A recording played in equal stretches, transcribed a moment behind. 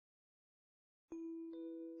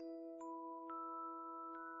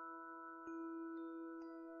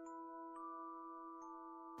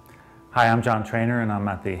Hi, I'm Traynor and I'm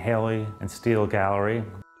at the Haley and Steele Gallery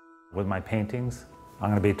with my paintings. I'm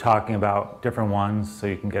going to be talking about different ones so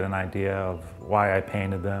you can get an idea of why I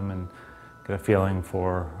painted them and get a feeling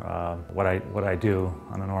for what I do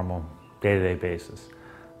on a normal day-to-day basis.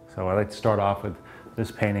 So I'd like to start off with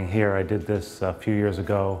this painting here. I did this a few years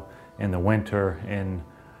ago in the winter in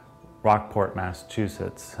Rockport,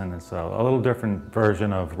 Massachusetts, and it's a little different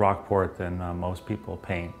version of Rockport than most people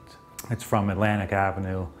paint. It's from Atlantic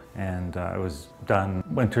Avenue, and it was done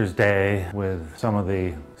winter's day with some of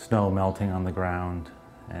the snow melting on the ground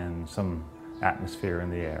and some atmosphere in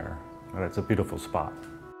the air. But it's a beautiful spot.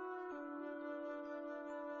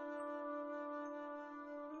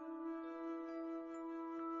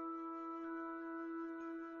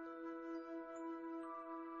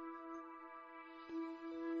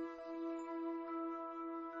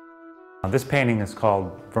 This painting is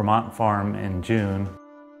called Vermont Farm in June,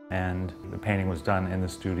 and the painting was done in the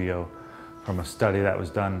studio from a study that was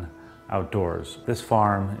done outdoors. This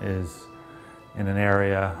farm is in an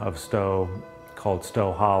area of Stowe called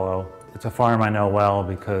Stowe Hollow. It's a farm I know well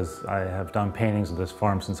because I have done paintings of this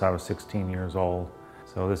farm since I was 16 years old.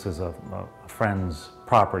 So this is a friend's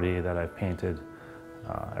property that I've painted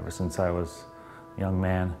ever since I was a young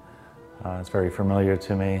man. It's very familiar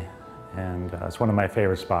to me, and it's one of my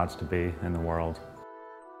favorite spots to be in the world.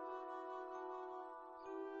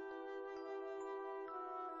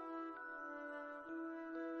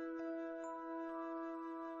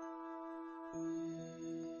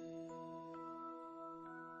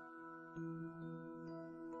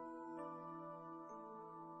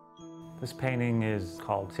 This painting is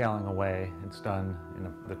called Sailing Away. It's done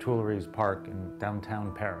in the Tuileries Park in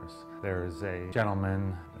downtown Paris. There is a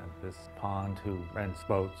gentleman at this pond who rents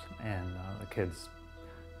boats, and the kids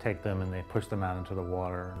take them and they push them out into the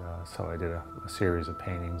water. So I did a series of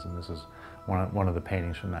paintings, and this is one of the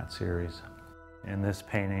paintings from that series. In this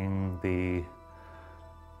painting, the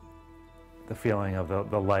feeling of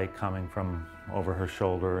the light coming from over her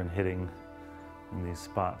shoulder and hitting in these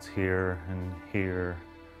spots here and here.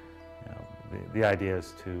 You know, the idea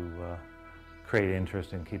is to create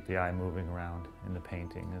interest and keep the eye moving around in the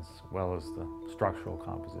painting, as well as the structural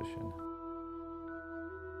composition.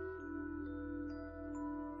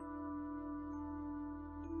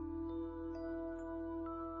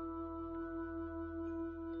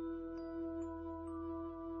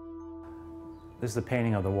 This is a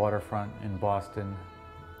painting of the waterfront in Boston.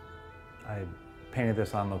 I painted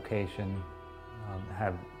this on location,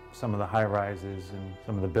 had some of the high-rises and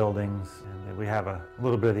some of the buildings. And we have a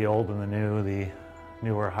little bit of the old and the new, the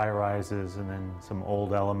newer high-rises, and then some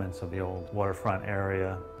old elements of the old waterfront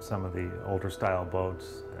area, some of the older style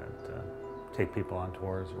boats that take people on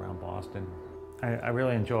tours around Boston. I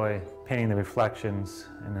really enjoy painting the reflections,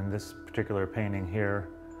 and in this particular painting here,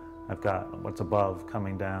 I've got what's above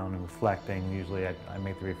coming down and reflecting. Usually I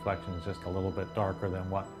make the reflections just a little bit darker than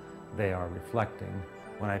what they are reflecting.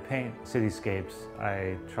 When I paint cityscapes,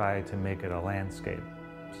 I try to make it a landscape.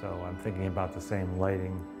 So I'm thinking about the same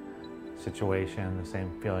lighting situation, the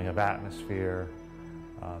same feeling of atmosphere.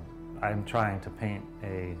 I'm trying to paint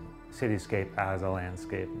a cityscape as a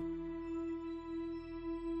landscape.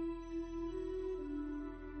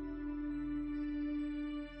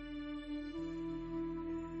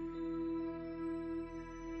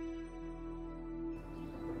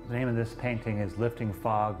 The name of this painting is Lifting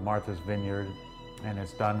Fog, Martha's Vineyard, and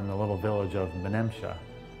it's done in the little village of Menemsha.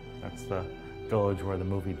 That's the village where the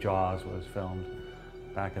movie Jaws was filmed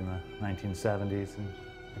back in the 1970s. And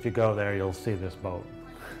if you go there, you'll see this boat.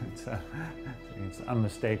 It's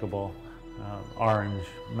unmistakable, orange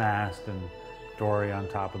mast and dory on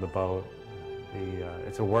top of the boat.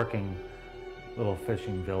 It's a working little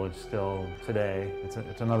fishing village still today.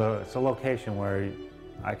 It's a location where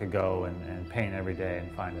I could go and paint every day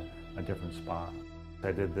and find a different spot.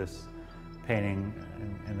 I did this painting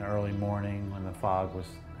in the early morning when the fog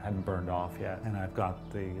hadn't burned off yet, and I've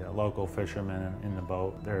got the local fishermen in the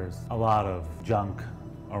boat. There's a lot of junk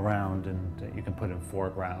around, and you can put in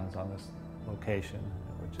foregrounds on this location,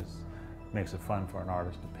 which makes it fun for an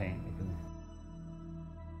artist to paint.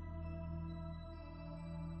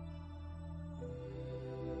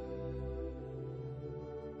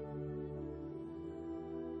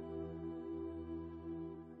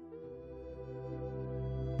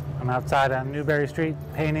 I'm outside on Newberry Street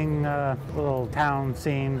painting a little town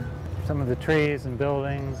scene, some of the trees and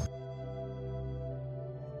buildings.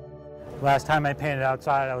 Last time I painted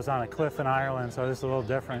outside, I was on a cliff in Ireland, so this is a little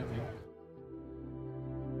different.